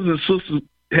brothers and sisters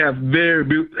have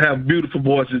beautiful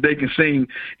voices. They can sing.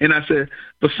 And I said,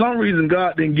 for some reason,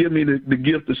 God didn't give me the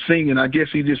gift of singing. I guess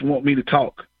he just want me to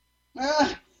talk.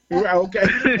 Okay.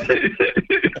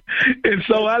 And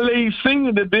so I leave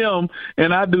singing to them,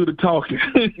 and I do the talking.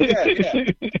 Yeah.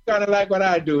 Kind of like what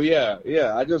I do. Yeah.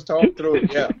 I just talk through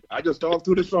it. Yeah. I just talk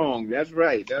through the song. That's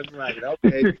right.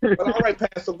 Okay. But all right,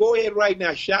 Pastor, go ahead right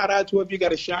now. Shout out to if you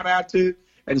got a shout out to,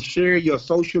 and share your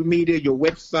social media, your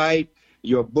website,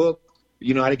 your book,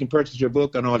 how they can purchase your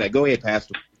book and all that. Go ahead,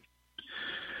 Pastor.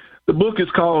 The book is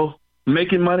called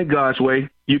Making Money God's Way.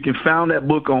 You can find that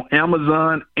book on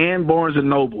Amazon and Barnes &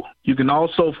 Noble. You can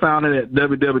also find it at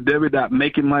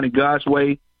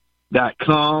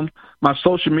www.makingmoneygodsway.com. My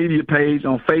social media page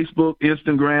on Facebook,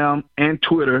 Instagram, and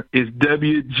Twitter is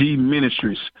WG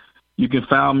Ministries. You can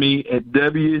find me at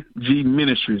WG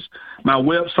Ministries. My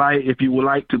website, if you would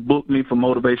like to book me for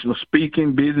motivational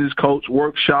speaking, business coach,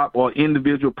 workshop, or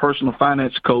individual personal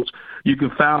finance coach, you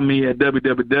can find me at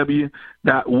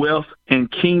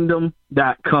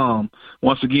www.wealthandkingdom.com.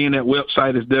 Once again, that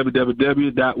website is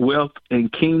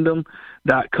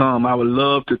www.wealthandkingdom.com. I would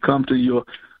love to come to your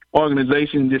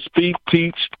organization, just speak,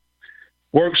 teach,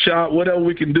 workshop, whatever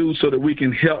we can do so that we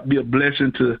can help be a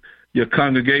blessing to your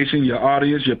congregation, your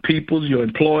audience, your peoples, your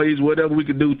employees, whatever we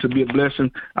can do to be a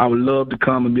blessing. I would love to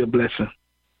come and be a blessing.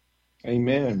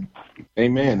 Amen.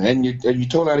 And you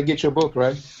told her to get your book,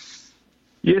 right?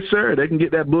 Yes, sir. They can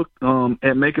get that book at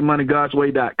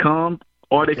makingmoneygodsway.com,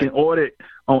 or they can order it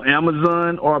on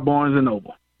Amazon or Barnes &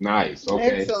 Noble. Nice.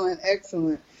 Okay.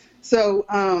 Excellent. So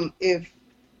if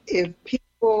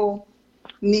people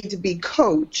need to be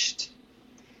coached,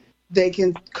 they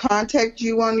can contact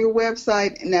you on your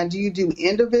website. Now, do you do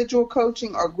individual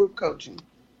coaching or group coaching?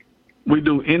 We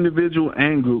do individual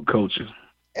and group coaching.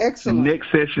 Excellent. The next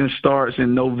session starts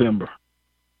in November.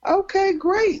 Okay,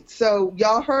 great. So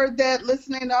y'all heard that,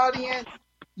 listening audience.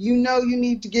 You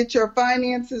need to get your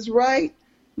finances right.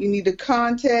 You need to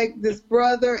contact this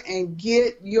brother and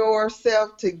get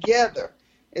yourself together.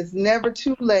 It's never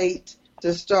too late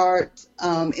to start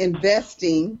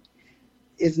investing.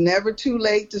 It's never too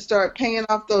late to start paying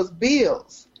off those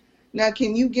bills. Now,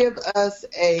 can you give us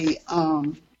a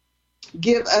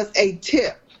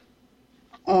tip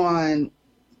on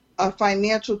a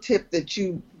financial tip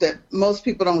that most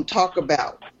people don't talk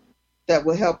about that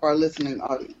will help our listening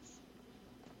audience?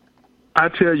 I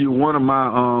tell you, one of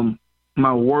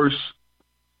my worst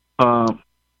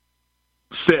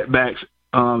setbacks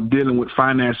dealing with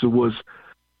finances was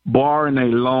borrowing a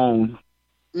loan.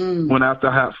 When after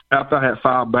I had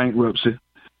filed bankruptcy,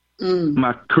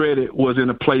 my credit was in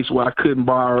a place where I couldn't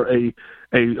borrow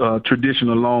a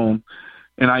traditional loan,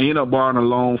 and I ended up borrowing a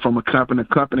loan from a company. The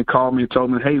company called me and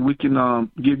told me, "Hey, we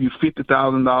can give you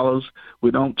 $50,000.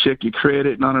 We don't check your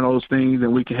credit, none of those things,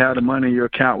 and we can have the money in your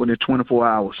account within 24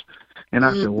 hours." And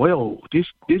I said, "Well,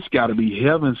 this got to be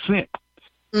heaven sent."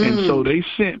 And so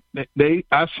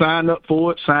I signed up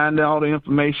for it, signed all the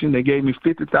information. They gave me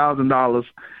 $50,000.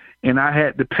 And I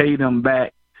had to pay them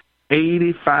back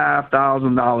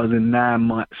 $85,000 in 9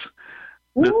 months.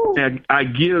 I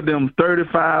give them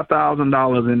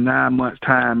 $35,000 in 9 months'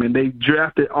 time, and they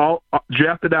drafted out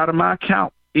of my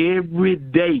account every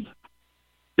day.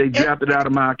 So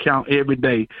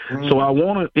I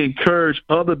want to encourage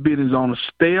other business owners,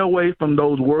 stay away from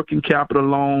those working capital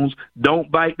loans. Don't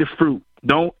bite the fruit.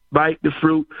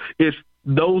 It's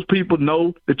those people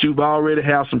know that you've already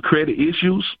have some credit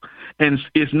issues, and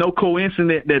it's no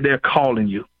coincidence that they're calling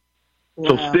you. Wow.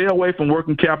 So stay away from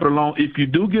working capital loan. If you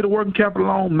do get a working capital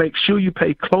loan, make sure you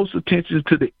pay close attention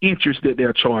to the interest that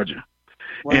they're charging.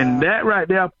 Wow. And that right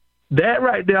there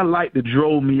like to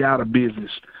drove me out of business.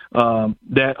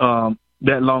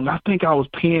 that loan. I think I was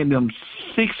paying them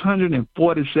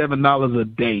 $647 a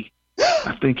day.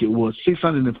 I think it was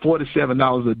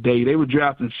 $647 a day. They were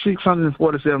drafting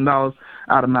 $647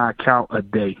 out of my account a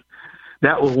day.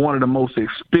 That was one of the most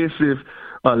expensive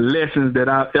lessons that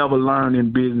I've ever learned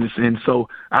in business. And so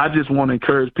I just want to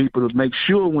encourage people to make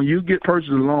sure when you get purchase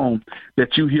a loan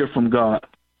that you hear from God,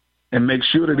 and make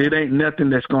sure that it ain't nothing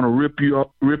that's going to rip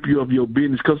you of your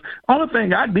business. Because only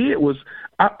thing I did was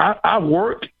I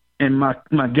worked and my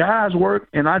guys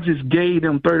worked, and I just gave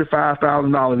them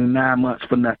 $35,000 in 9 months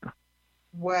for nothing.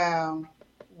 Wow.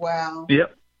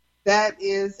 Yep. That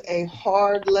is a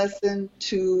hard lesson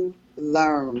to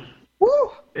learn.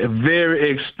 Woo! A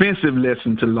very expensive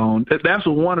lesson to learn. That's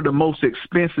one of the most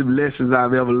expensive lessons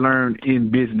I've ever learned in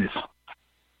business.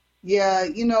 Yeah,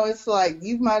 it's like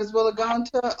you might as well have gone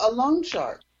to a loan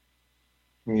shark.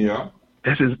 Yeah.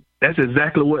 That's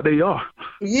exactly what they are.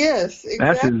 Yes,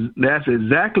 exactly. That's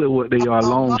exactly what they are,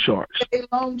 loan sharks.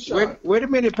 Loan shark. Wait a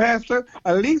minute, Pastor.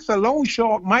 At least a loan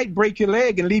shark might break your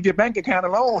leg and leave your bank account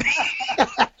alone.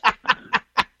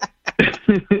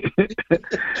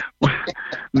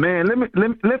 Man, let me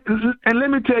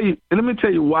tell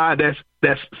you why that's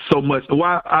so much.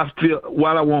 Why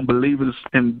I want believers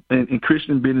and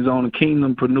Christian business owners,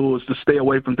 kingdompreneurs to stay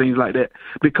away from things like that.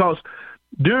 Because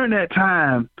during that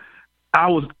time, I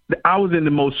was in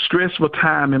the most stressful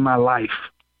time in my life.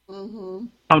 Mm-hmm.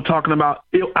 I'm talking about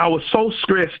I was so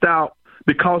stressed out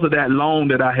because of that loan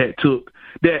that I had took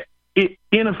that it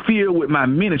interfered with my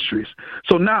ministries.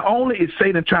 So not only is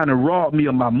Satan trying to rob me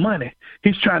of my money,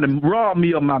 he's trying to rob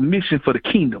me of my mission for the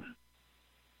kingdom.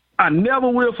 I never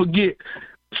will forget,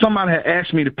 somebody had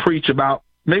asked me to preach about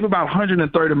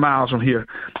 130 miles from here,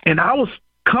 and I was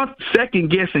second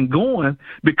guessing going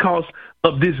because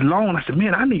of this loan. I said,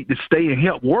 man, I need to stay and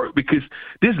help work because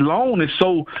this loan is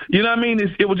so, you know what I mean?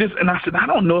 It was just, and I said, I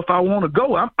don't know if I want to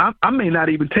go. I may not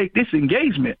even take this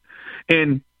engagement.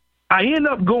 And I ended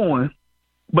up going,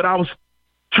 but I was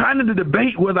trying to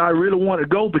debate whether I really want to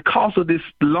go because of this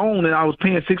loan that I was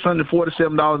paying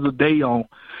 $647 a day on.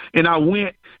 And I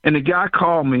went, and the guy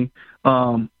called me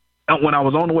when I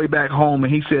was on the way back home,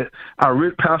 and he said,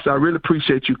 Pastor, I really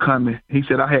appreciate you coming. He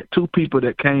said, I had two people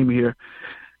that came here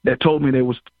that told me they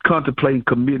was contemplating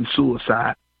committing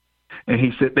suicide.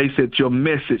 And they said your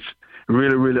message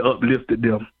really, really uplifted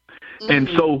them. Mm-hmm. And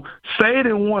so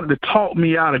Satan wanted to talk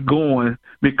me out of going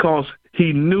because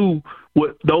he knew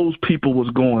what those people was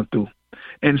going through.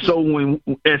 And so when,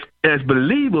 as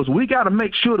believers, we got to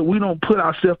make sure that we don't put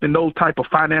ourselves in those type of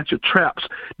financial traps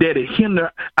that it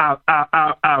hinder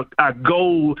our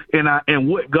goal and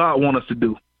what God wants us to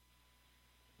do.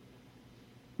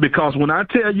 Because when I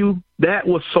tell you that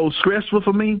was so stressful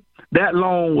for me, that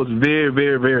loan was very,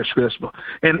 very, very stressful.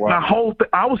 And wow.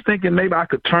 I was thinking maybe I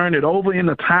could turn it over in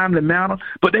a timely manner,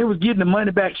 but they was getting the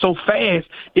money back so fast,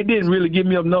 it didn't really give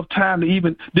me enough time to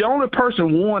even – the only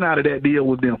person won out of that deal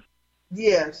was them.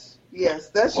 Yes.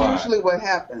 That's wow. Usually what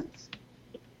happens.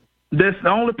 That's the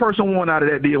only person won out of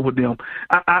that deal with them.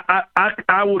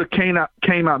 I would have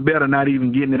came out better not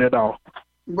even getting it at all.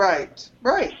 Right.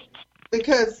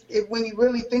 Because when you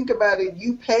really think about it,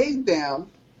 you paid them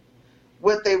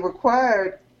what they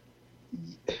required.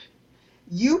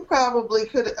 You probably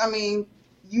could. I mean,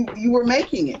 you were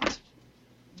making it.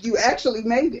 You actually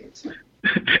made it.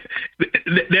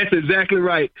 That's exactly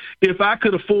right. If I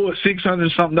could afford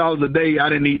 $600-something a day, I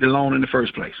didn't need the loan in the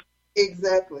first place.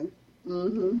 Exactly.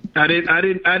 Mm-hmm. I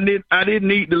didn't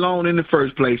need the loan in the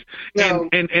first place. No.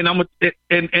 And I'm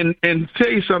and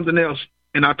tell you something else.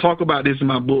 And I talk about this in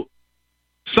my book.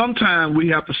 Sometimes we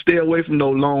have to stay away from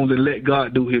those loans and let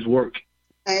God do His work.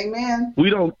 Amen.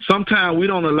 Sometimes we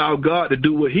don't allow God to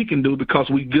do what He can do because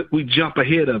we jump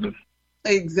ahead of Him.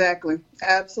 Exactly.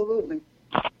 Absolutely.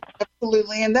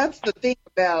 And that's the thing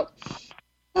about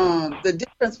the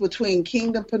difference between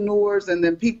kingdompreneurs and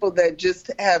then people that just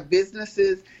have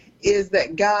businesses is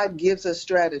that God gives us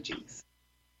strategies.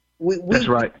 That's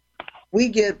right. We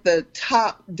get the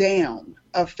top-down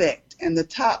effect, and the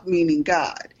top meaning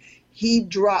God. He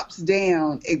drops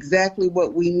down exactly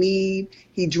what we need.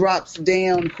 He drops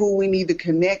down who we need to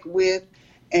connect with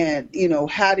and,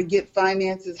 how to get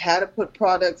finances, how to put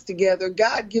products together.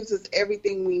 God gives us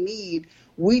everything we need.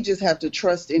 We just have to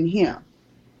trust in Him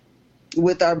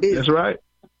with our business. That's right.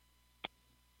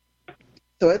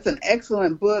 So it's an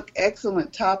excellent book,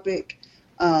 excellent topic.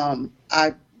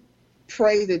 I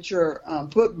pray that your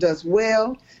book does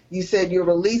well. You said you're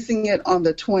releasing it on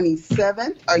the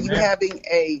 27th. Are you having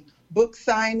a book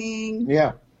signing?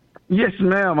 Yeah. Yes,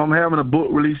 ma'am. I'm having a book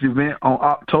release event on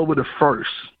October the 1st.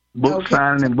 Book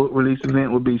signing and book release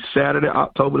event will be Saturday,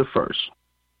 October the 1st.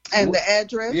 And the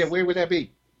address? Yeah, where would that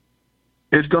be?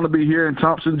 It's going to be here in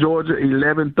Thomson, Georgia,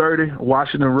 1130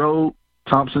 Washington Road,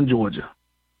 Thomson, Georgia.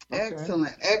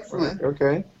 Excellent, excellent.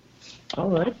 Okay. All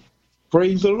right.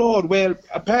 Praise the Lord. Well,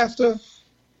 Pastor,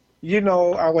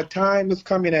 our time is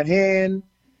coming at hand.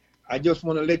 I just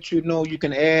want to let you know you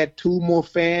can add 2 more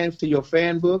fans to your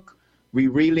fan book. We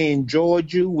really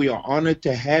enjoyed you. We are honored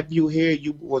to have you here.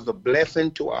 You was a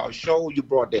blessing to our show. You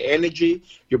brought the energy.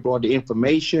 You brought the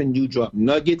information. You dropped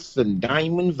nuggets and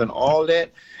diamonds and all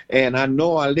that. And I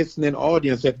know our listening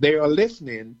audience, if they are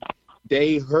listening,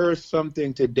 they heard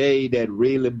something today that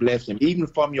really blessed them, even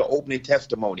from your opening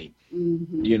testimony,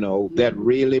 that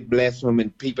really blessed them.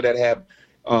 And people that have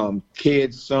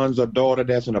kids, sons or daughter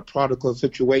that's in a prodigal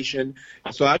situation.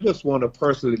 So I just want to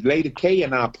personally, Lady K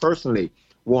and I personally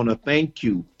want to thank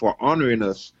you for honoring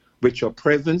us with your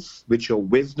presence, with your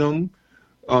wisdom.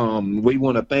 We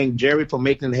want to thank Jerry for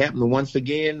making it happen once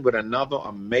again with another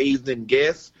amazing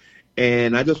guest.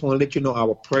 And I just want to let you know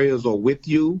our prayers are with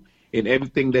you in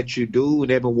everything that you do in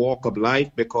every walk of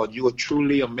life, because you are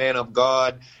truly a man of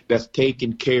God that's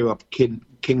taking care of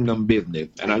kingdom business.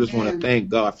 And I just want to thank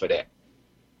God for that.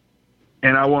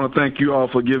 And I want to thank you all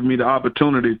for giving me the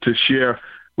opportunity to share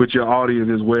with your audience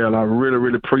as well. I really,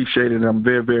 really appreciate it, and I'm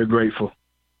very, very grateful.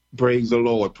 Praise the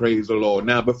Lord. Praise the Lord.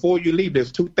 Now, before you leave,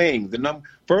 there's 2 things. The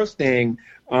first thing,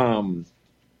 I'm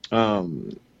Are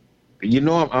you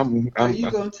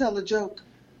going to tell a joke?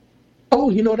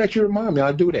 Oh, that you remind me.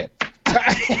 I'll do that.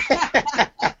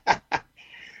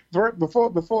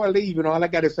 Before I leave, all I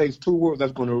got to say is 2 words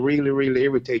that's going to really, really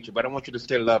irritate you, but I want you to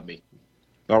still love me.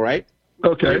 All right?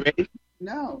 Okay. You ready?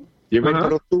 No. You ready for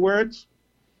those 2 words?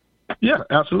 Yeah,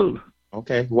 absolutely.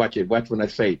 Okay, watch it. Watch when I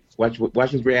say. Watch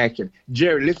his reaction.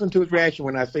 Jerry, listen to his reaction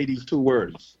when I say these 2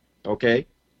 words. Okay?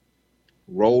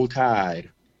 Roll Tide.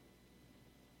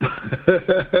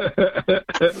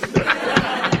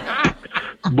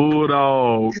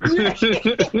 Bulldog.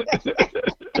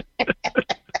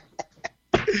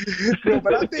 No,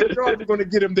 but I think George is going to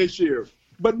get him this year.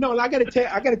 But no, I got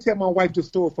to tell my wife the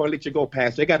story before I let you go,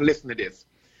 Pastor. I got to listen to this.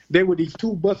 There were these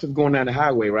 2 buses going down the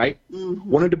highway, right? Mm-hmm.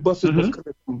 One of the buses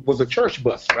was a church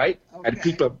bus, right? Okay. And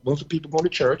most of the people going to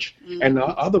church. Mm-hmm. And the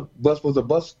other bus was a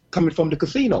bus coming from the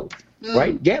casino,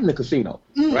 right? Gambling casino,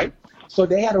 right? So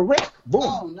they had a wreck. Boom.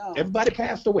 Oh, no. Everybody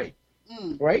passed away,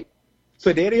 right?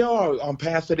 So there they are,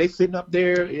 Pastor. They sitting up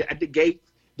there at the gate.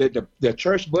 The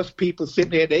church bus people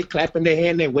sitting there. They clapping their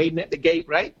hand. They waiting at the gate,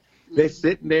 right? They're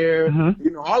sitting there.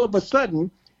 Mm-hmm. All of a sudden,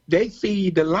 they see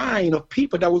the line of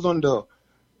people that was on the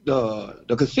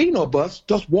casino bus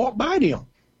just walk by them.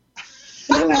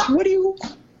 And they're like, what are you?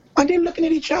 And they're looking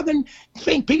at each other, and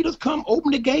St. Peter's come,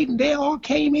 open the gate, and they all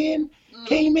came in.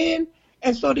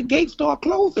 And so the gate started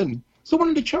closing. So one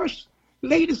of the church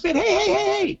ladies said,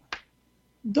 hey,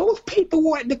 those people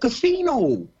were at the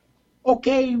casino.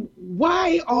 Okay,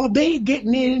 why are they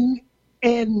getting in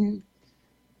and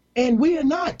we're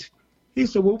not? He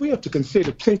said, well, we have to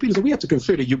consider, St. Peter said, we have to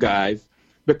consider you guys,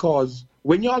 because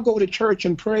when y'all go to church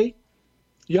and pray,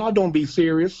 y'all don't be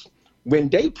serious. When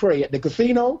they pray at the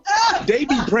casino, they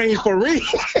be praying for real. He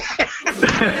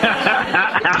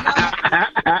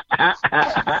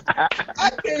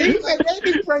said they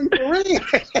be praying for real.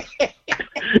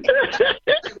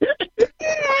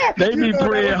 They be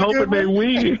praying, hoping they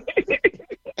win.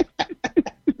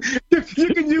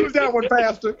 You can use that one,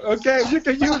 Pastor. Okay, you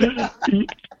can use it.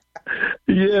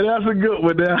 Yeah, that's a good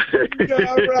one now.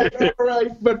 All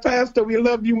right. But Pastor, we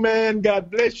love you, man. God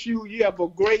bless you. You have a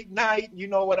great night. You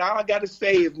know what all I got to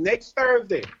say is next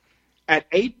Thursday at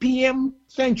 8 p.m.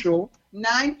 Central,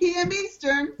 9 p.m.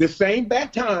 Eastern, the same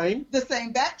bat time, the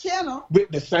same bat channel, with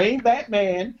the same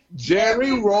Batman,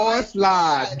 Jerry Royce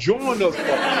Live. Join us for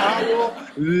Power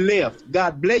Lift.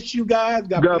 God bless you guys.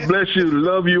 God bless you.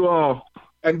 Love you all.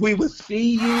 And we will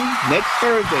see you next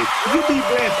Thursday. You be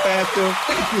blessed, Pastor.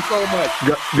 Thank you so much.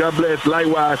 God bless.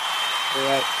 Likewise. All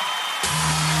right.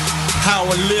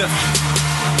 Power Lift.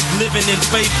 Living in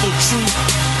faithful truth.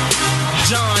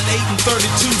 John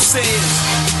 8:32 says,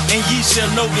 and ye shall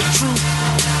know the truth,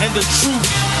 and the truth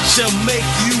shall make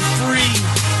you free.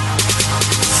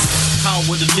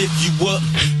 Power to lift you up,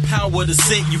 power to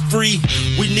set you free.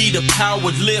 We need a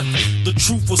powered lift. The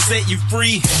truth will set you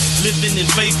free. Living in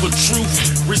faithful truth,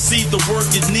 receive the word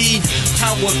you need.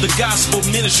 Power of the gospel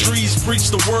ministries,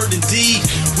 preach the word indeed.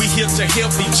 We here to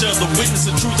help each other, witness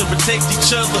the truth and protect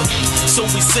each other. So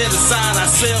we set aside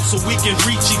ourselves so we can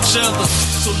reach each other.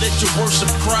 So let your worship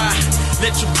cry,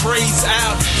 let your praise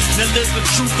out. Now let the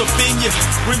truth up in you,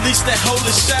 release that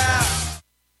holy shout.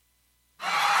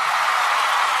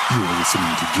 You're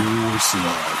listening to Jerry Royce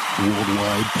Live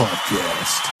Worldwide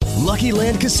Podcast. Lucky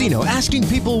Land Casino, asking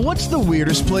people, what's the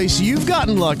weirdest place you've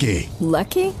gotten lucky?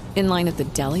 Lucky? In line at the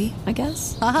deli, I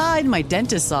guess? Aha, in my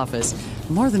dentist's office.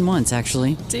 More than once,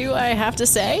 actually. Do I have to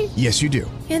say? Yes, you do.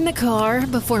 In the car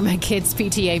before my kids'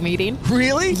 PTA meeting.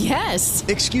 Really? Yes.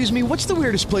 Excuse me, what's the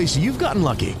weirdest place you've gotten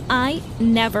lucky? I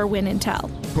never win and tell.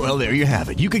 Well, there you have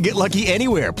it. You can get lucky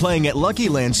anywhere, playing at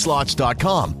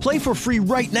LuckyLandSlots.com. Play for free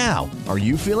right now. Are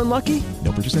you feeling lucky?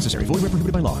 No purchase necessary. Void where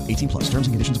prohibited by law. 18+. Terms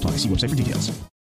and conditions apply. See website for details.